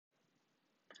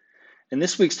In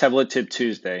this week's Tablet Tip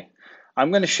Tuesday,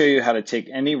 I'm going to show you how to take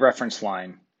any reference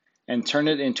line and turn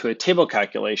it into a table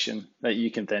calculation that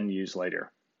you can then use later.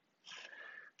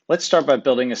 Let's start by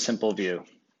building a simple view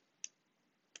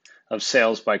of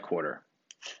sales by quarter.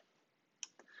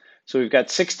 So we've got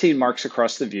 16 marks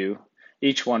across the view,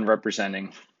 each one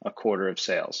representing a quarter of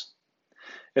sales.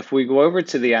 If we go over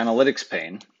to the analytics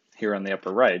pane here on the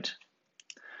upper right,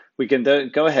 we can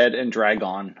go ahead and drag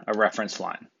on a reference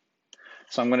line.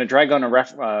 So I'm going to drag on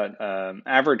a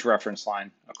average reference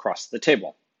line across the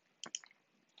table.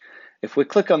 If we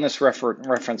click on this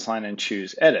reference line and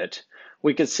choose Edit,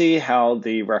 we can see how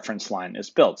the reference line is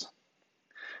built.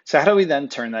 So how do we then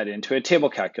turn that into a table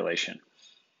calculation?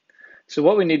 So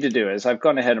what we need to do is I've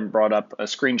gone ahead and brought up a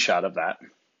screenshot of that.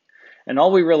 And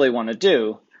all we really want to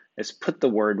do is put the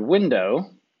word window.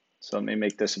 So let me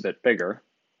make this a bit bigger.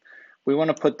 We want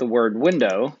to put the word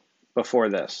window before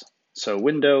this. So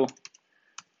window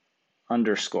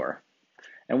underscore.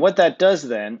 And what that does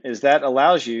then is that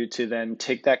allows you to then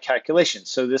take that calculation.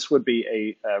 So this would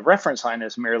be a reference line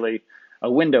is merely a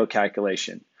window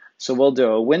calculation. So we'll do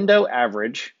a window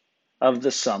average of the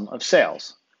sum of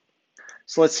sales.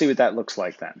 So let's see what that looks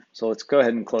like then. So let's go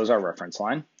ahead and close our reference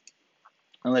line.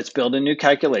 And let's build a new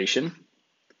calculation.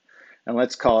 And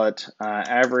let's call it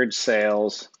average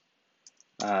sales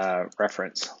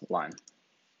reference line.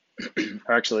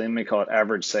 Or actually, let me call it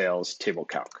average sales table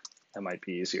calc. That might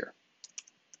be easier.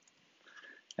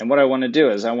 And what I want to do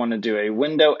is I want to do a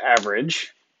window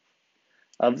average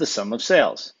of the sum of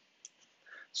sales.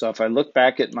 So if I look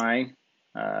back at my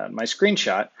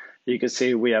screenshot, you can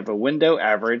see we have a window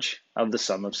average of the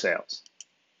sum of sales.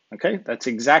 Okay, that's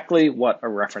exactly what a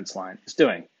reference line is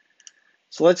doing.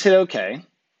 So let's hit OK.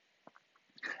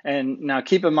 And now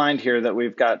keep in mind here that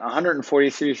we've got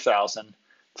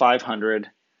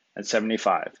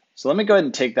 143,575. So let me go ahead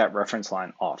and take that reference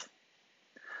line off.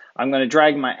 I'm going to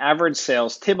drag my average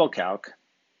sales table calc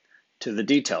to the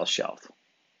details shelf.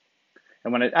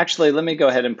 And let me go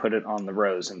ahead and put it on the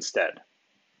rows instead.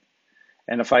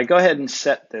 And if I go ahead and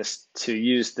set this to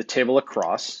use the table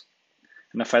across,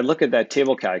 and if I look at that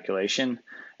table calculation,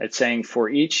 it's saying for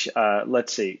each,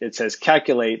 let's see, it says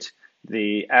calculate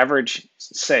the average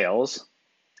sales,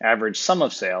 average sum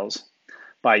of sales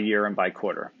by year and by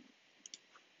quarter.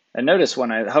 And notice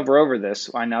when I hover over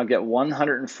this, I now get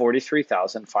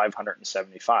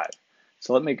 143,575.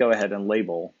 So let me go ahead and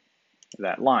label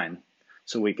that line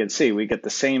so we can see we get the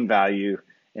same value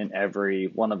in every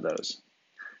one of those.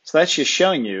 So that's just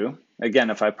showing you, again,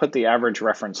 if I put the average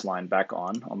reference line back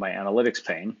on my analytics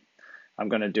pane, I'm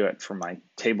going to do it for my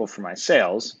table for my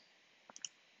sales.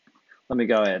 Let me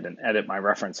go ahead and edit my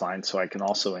reference line so I can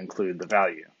also include the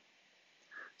value.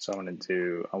 So I want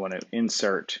to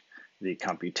insert the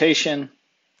computation,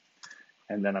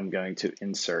 and then I'm going to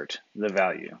insert the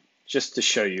value just to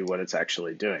show you what it's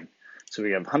actually doing. So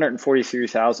we have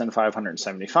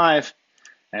 143,575,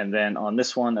 and then on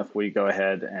this one, if we go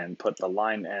ahead and put the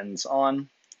line ends on,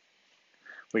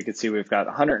 we can see we've got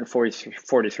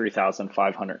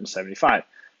 143,575.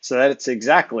 So that's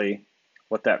exactly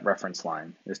what that reference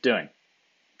line is doing.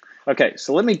 Okay,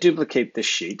 so let me duplicate this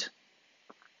sheet.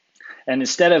 And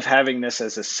instead of having this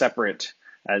as a separate,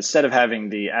 instead of having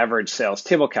the average sales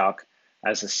table calc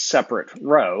as a separate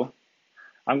row,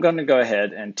 I'm going to go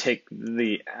ahead and take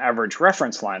the average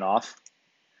reference line off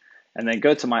and then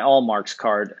go to my all marks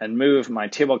card and move my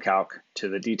table calc to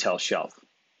the details shelf.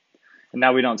 And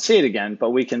now we don't see it again,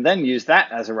 but we can then use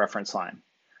that as a reference line.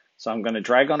 So I'm going to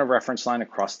drag on a reference line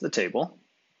across the table,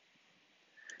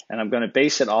 and I'm going to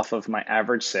base it off of my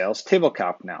average sales table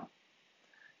calc now.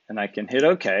 And I can hit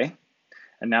OK.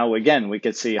 And now again, we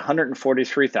could see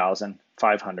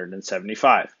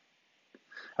 143,575.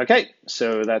 Okay,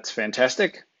 so that's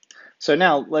fantastic. So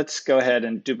now let's go ahead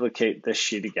and duplicate this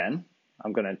sheet again.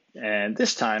 And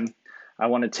this time I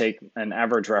want to take an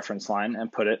average reference line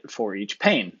and put it for each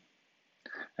pane.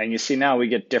 And you see now we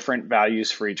get different values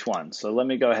for each one. So let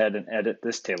me go ahead and edit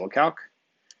this table calc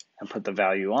and put the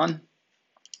value on.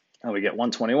 And we get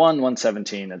 121,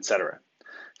 117, etc.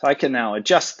 So I can now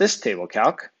adjust this table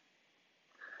calc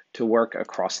to work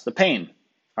across the pane.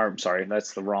 Or, I'm sorry,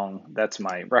 that's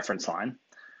my reference line.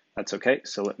 That's okay,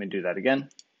 so let me do that again.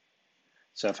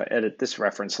 So if I edit this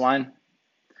reference line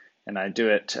and I do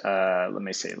it, let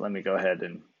me go ahead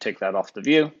and take that off the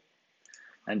view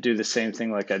and do the same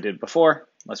thing like I did before.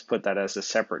 Let's put that as a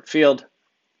separate field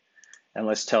and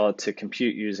let's tell it to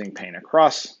compute using pane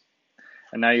across.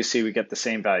 And now you see we get the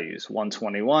same values,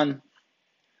 121,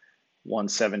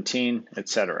 117,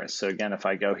 etc. So again, if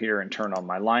I go here and turn on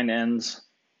my line ends,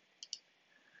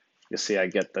 you'll see I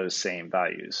get those same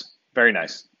values. Very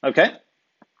nice. Okay.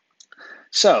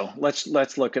 So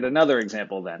let's look at another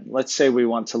example then. Let's say we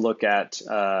want to look at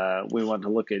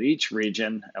each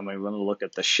region, and we want to look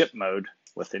at the ship mode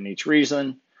within each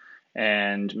region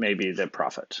and maybe the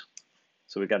profit.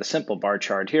 So we've got a simple bar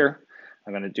chart here.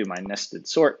 I'm going to do my nested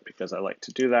sort because I like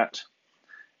to do that.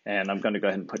 And I'm going to go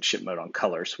ahead and put ship mode on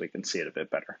color so we can see it a bit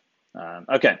better.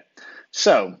 Okay,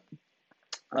 so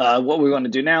what we want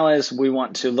to do now is we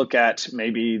want to look at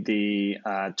maybe the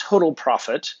total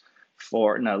profit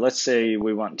for, no, let's say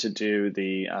we want to do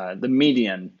the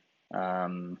median,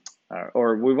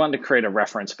 or we want to create a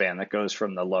reference band that goes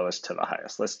from the lowest to the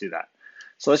highest. Let's do that.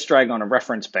 So let's drag on a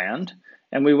reference band,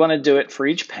 and we want to do it for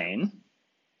each pane.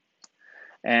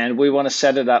 And we want to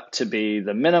set it up to be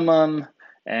the minimum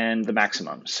and the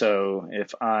maximum. So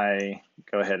if I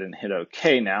go ahead and hit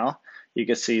OK now, you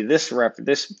can see this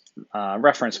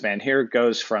reference band here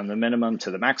goes from the minimum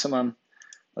to the maximum.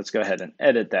 Let's go ahead and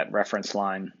edit that reference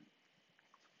line.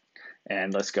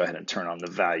 And let's go ahead and turn on the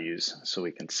values so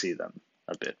we can see them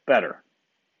a bit better.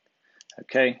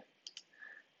 Okay.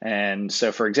 And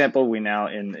so, for example, we now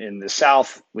in the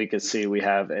south, we could see we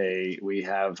have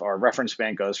our reference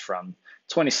band goes from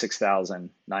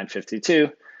 26,952,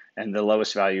 and the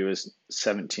lowest value is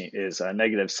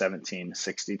negative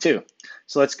 1762.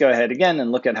 So let's go ahead again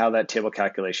and look at how that table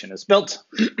calculation is built.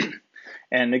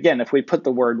 And again, if we put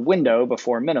the word window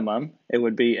before minimum, it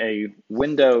would be a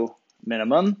window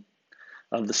minimum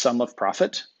of the sum of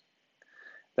profit.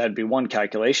 That'd be one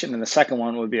calculation, and the second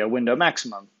one would be a window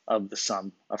maximum of the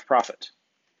sum of profit.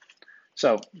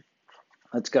 So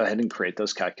let's go ahead and create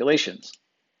those calculations.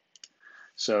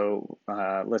 So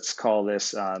let's call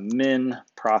this min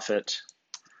profit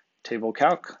table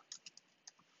calc.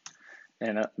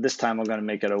 And this time I'm going to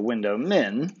make it a window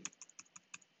min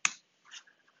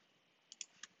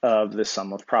of the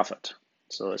sum of profit.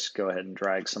 So let's go ahead and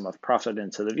drag sum of profit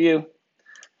into the view.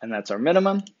 And that's our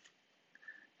minimum.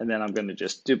 And then I'm going to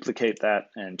just duplicate that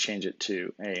and change it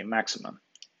to a maximum.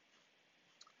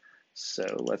 So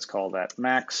let's call that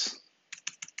max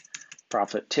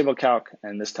profit table calc.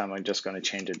 And this time I'm just going to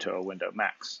change it to a window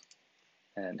max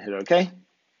and hit OK.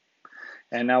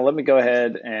 And now let me go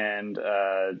ahead and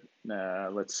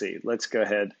let's see. Let's go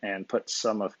ahead and put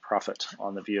sum of profit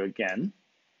on the view again.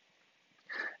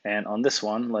 And on this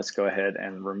one, let's go ahead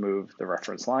and remove the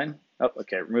reference line. Oh,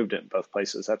 okay, removed it in both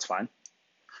places. That's fine.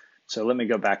 So let me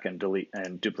go back and delete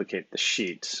and duplicate the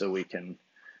sheet so we can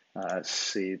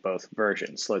see both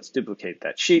versions. So let's duplicate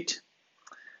that sheet.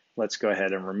 Let's go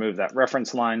ahead and remove that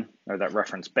reference line or that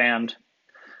reference band.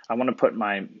 I want to put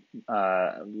my,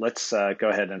 let's go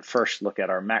ahead and first look at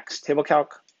our max table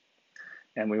calc.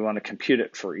 And we want to compute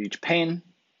it for each pane.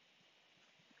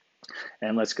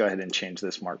 And let's go ahead and change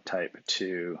this mark type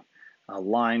to a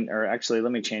line, or actually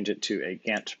let me change it to a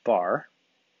Gantt bar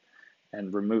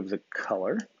and remove the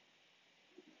color.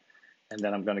 And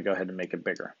then I'm going to go ahead and make it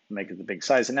bigger, make it the big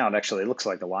size. And now it actually looks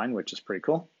like a line, which is pretty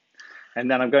cool. And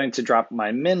then I'm going to drop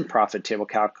my min profit table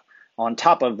calc on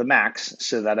top of the max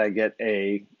so that I get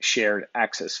a shared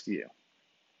axis view.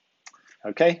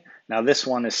 Okay, now this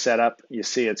one is set up. You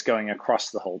see it's going across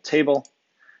the whole table.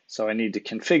 So I need to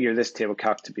configure this table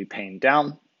calc to be pane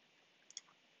down.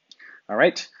 All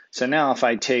right, so now if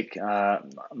I take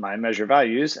my measure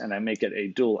values and I make it a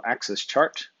dual axis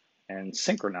chart and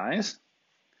synchronize,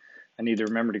 I need to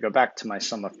remember to go back to my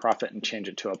sum of profit and change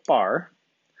it to a bar.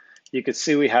 You can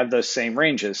see we have those same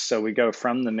ranges. So we go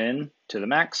from the min to the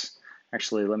max.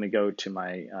 Actually, let me go to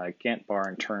my Gantt bar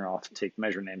and take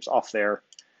measure names off there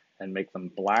and make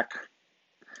them black.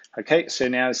 Okay, so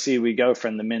now see we go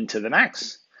from the min to the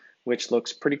max, which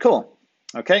looks pretty cool.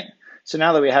 Okay, so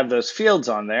now that we have those fields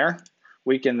on there,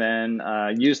 we can then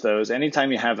use those.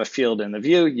 Anytime you have a field in the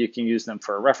view, you can use them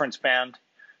for a reference band.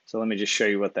 So let me just show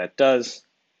you what that does.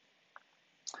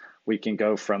 We can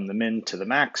go from the min to the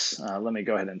max. Let me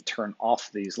go ahead and turn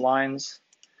off these lines.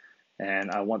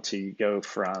 And I want to go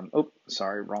from, oh,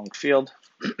 sorry, wrong field.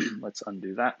 Let's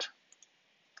undo that.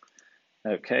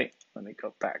 Okay, let me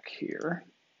go back here.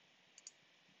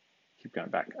 Keep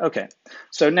going back. Okay,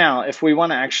 so now if we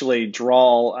want to actually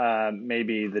draw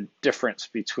maybe the difference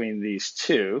between these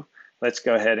two, let's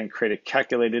go ahead and create a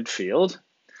calculated field.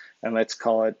 And let's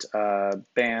call it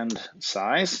band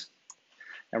size.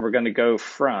 And we're going to go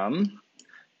from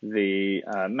the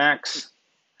max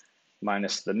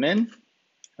minus the min.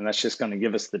 And that's just going to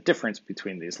give us the difference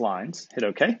between these lines. Hit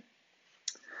OK.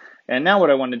 And now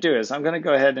what I want to do is I'm going to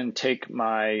go ahead and take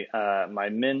my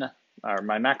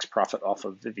my max profit off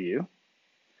of the view.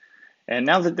 And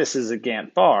now that this is a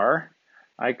Gantt bar,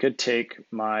 I could take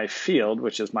my field,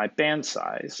 which is my band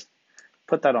size,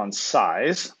 put that on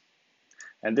size.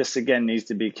 And this again needs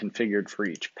to be configured for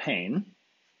each pane.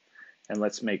 and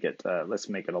let's make it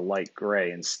a light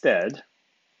gray instead,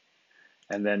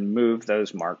 and then move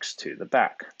those marks to the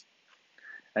back.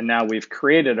 And now we've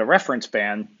created a reference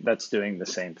band that's doing the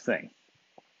same thing.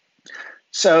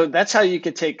 So that's how you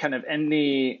could take kind of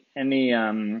any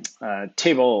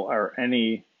table or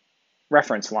any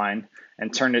reference line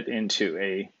and turn it into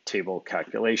a table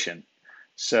calculation.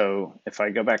 So if I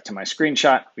go back to my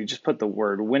screenshot, we just put the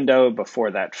word window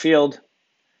before that field.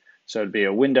 So it'd be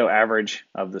a window average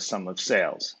of the sum of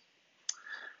sales.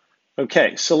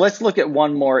 Okay, so let's look at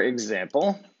one more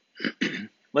example.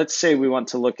 Let's say we want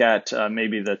to look at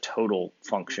maybe the total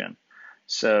function.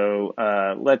 So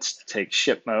let's take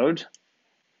ship mode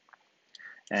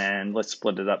and let's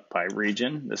split it up by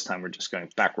region. This time we're just going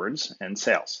backwards, and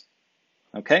sales.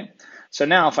 Okay, so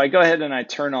now if I go ahead and I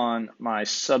turn on my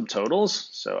subtotals,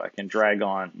 so I can drag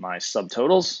on my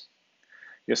subtotals,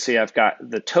 you'll see I've got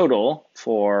the total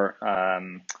for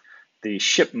the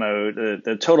ship mode,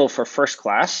 the total for first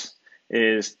class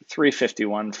is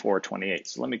 351,428.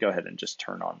 So let me go ahead and just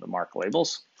turn on the mark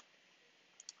labels.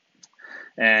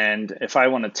 And if I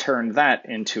want to turn that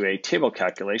into a table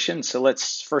calculation, so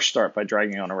let's first start by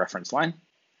dragging on a reference line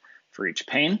for each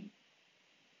pane.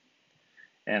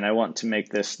 And I want to make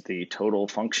this the total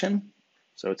function.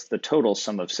 So it's the total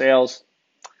sum of sales.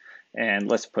 And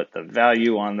let's put the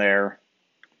value on there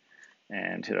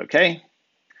and hit OK.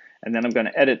 And then I'm going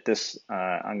to edit this,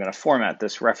 I'm going to format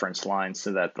this reference line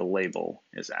so that the label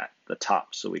is at the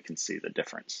top so we can see the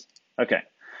difference. Okay,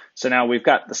 so now we've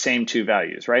got the same two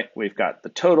values, right? We've got the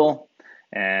total,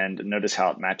 and notice how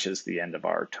it matches the end of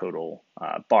our total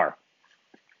bar.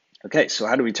 Okay, so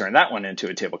how do we turn that one into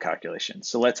a table calculation?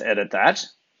 So let's edit that.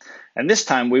 And this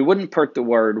time we wouldn't put the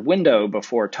word window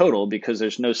before total because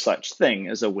there's no such thing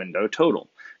as a window total.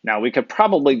 Now we could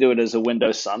probably do it as a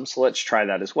window sum, so let's try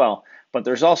that as well. But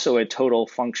there's also a total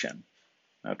function.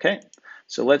 Okay,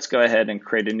 so let's go ahead and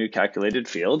create a new calculated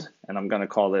field, and I'm going to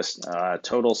call this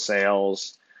total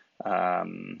sales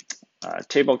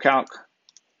table calc.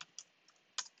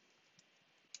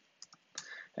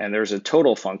 And there's a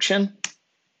total function,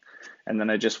 and then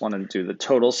I just want to do the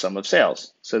total sum of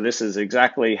sales. So this is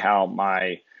exactly how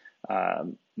my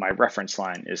reference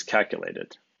line is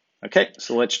calculated. Okay,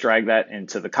 so let's drag that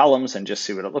into the columns and just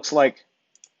see what it looks like,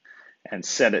 and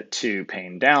set it to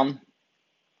pane down.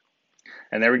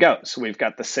 And there we go. So we've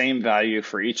got the same value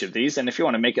for each of these. And if you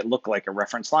want to make it look like a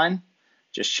reference line,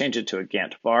 just change it to a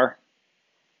Gantt bar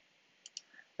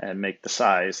and make the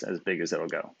size as big as it'll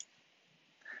go.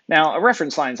 Now, a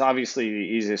reference line is obviously the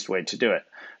easiest way to do it,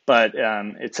 but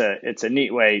it's a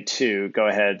neat way to go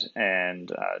ahead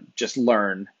and just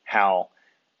learn how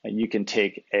you can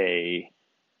take a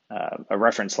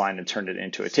reference line and turn it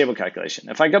into a table calculation.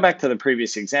 If I go back to the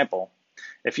previous example,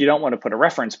 if you don't want to put a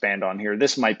reference band on here,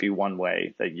 this might be one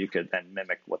way that you could then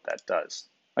mimic what that does.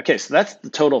 Okay, so that's the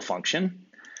total function.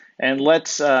 And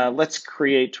let's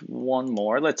create one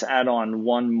more. Let's add on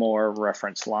one more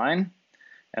reference line,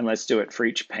 and let's do it for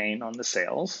each pane on the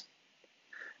sales.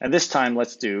 And this time,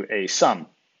 let's do a sum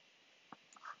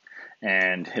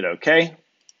and hit OK.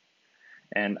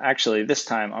 And actually, this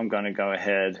time I'm going to go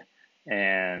ahead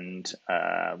and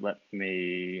I'm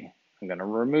going to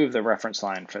remove the reference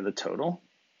line for the total.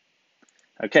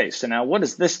 Okay, so now what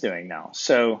is this doing now?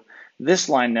 So this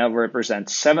line now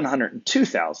represents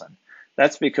 702,000.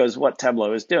 That's because what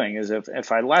Tableau is doing is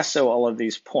if I lasso all of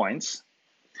these points,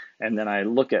 and then I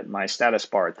look at my status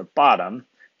bar at the bottom,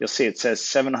 you'll see it says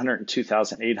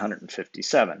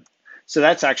 702,857. So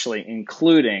that's actually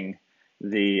including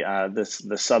the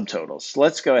subtotals. So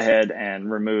let's go ahead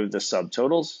and remove the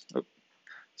subtotals.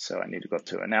 So I need to go up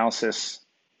to Analysis,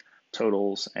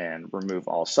 Totals, and remove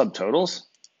all subtotals.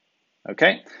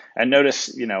 Okay, and notice,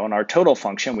 in our total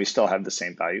function, we still have the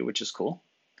same value, which is cool.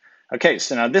 Okay,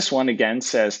 so now this one again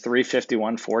says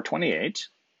 351,428.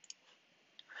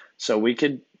 So we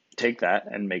could take that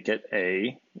and make it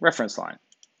a reference line.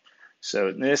 So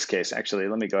in this case, actually,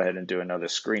 let me go ahead and do another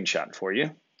screenshot for you.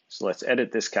 So let's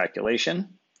edit this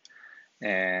calculation,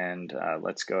 and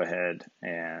let's go ahead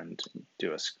and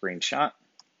do a screenshot.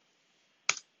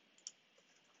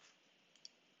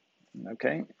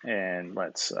 Okay, and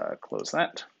let's close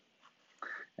that.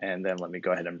 And then let me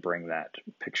go ahead and bring that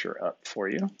picture up for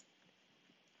you.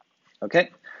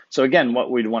 Okay, so again, what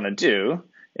we'd want to do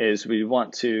is we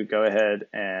want to go ahead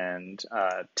and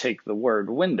take the word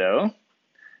window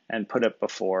and put it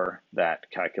before that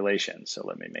calculation. So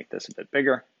let me make this a bit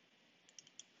bigger.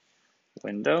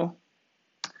 Window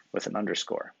with an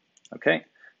underscore. Okay,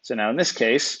 so now in this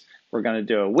case, we're going to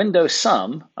do a window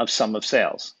sum of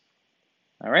sales.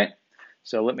 All right,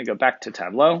 so let me go back to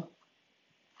Tableau.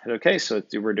 Hit OK. So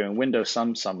we're doing window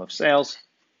sum of sales.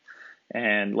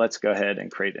 And let's go ahead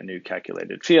and create a new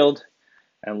calculated field.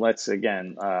 And let's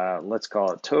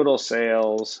call it total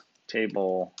sales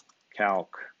table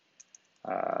calc.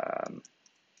 I'm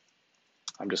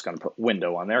just going to put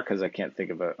window on there because I can't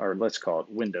think of or let's call it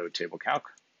window table calc.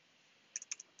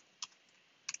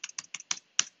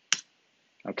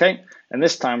 Okay, and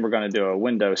this time we're going to do a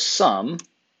window sum.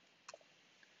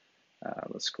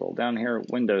 Let's scroll down here,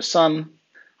 window sum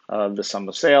of the sum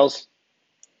of sales.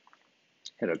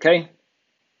 Hit OK.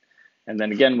 And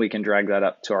then again, we can drag that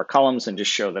up to our columns and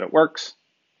just show that it works.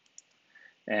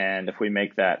 And if we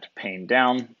make that pane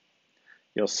down,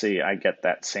 you'll see I get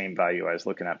that same value I was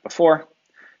looking at before.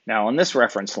 Now on this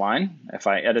reference line, if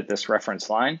I edit this reference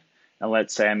line, and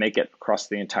let's say I make it across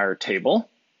the entire table,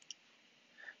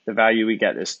 the value we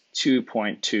get is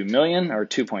 2.2 million or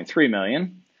 2.3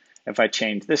 million. If I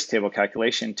change this table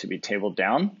calculation to be table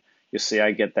down, you'll see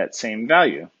I get that same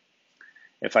value.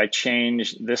 If I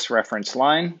change this reference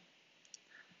line,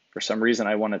 for some reason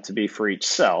I want it to be for each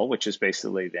cell, which is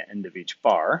basically the end of each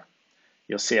bar,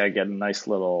 you'll see I get a nice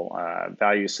little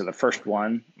value. So the first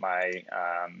one, my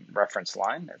reference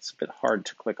line, it's a bit hard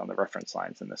to click on the reference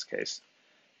lines in this case.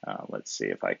 Let's see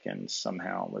if I can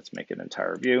somehow, let's make an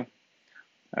entire view.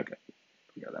 Okay,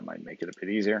 yeah, that might make it a bit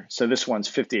easier. So this one's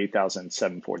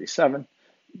 58,747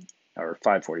 or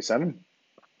 547.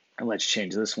 And let's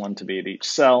change this one to be at each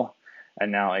cell. And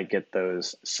now I get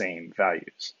those same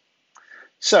values.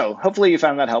 So hopefully you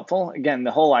found that helpful. Again,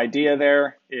 the whole idea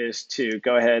there is to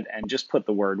go ahead and just put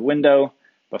the word window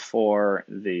before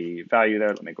the value there.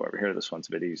 Let me go over here. This one's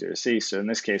a bit easier to see. So in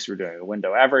this case, we're doing a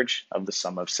window average of the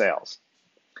sum of sales.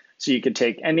 So you could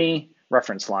take any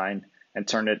reference line and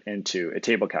turn it into a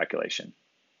table calculation.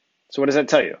 So what does that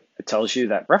tell you? It tells you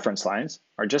that reference lines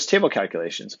are just table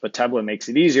calculations, but Tableau makes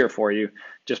it easier for you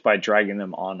just by dragging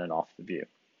them on and off the view.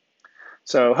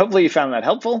 So hopefully you found that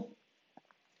helpful,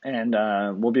 and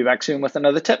we'll be back soon with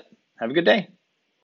another tip. Have a good day.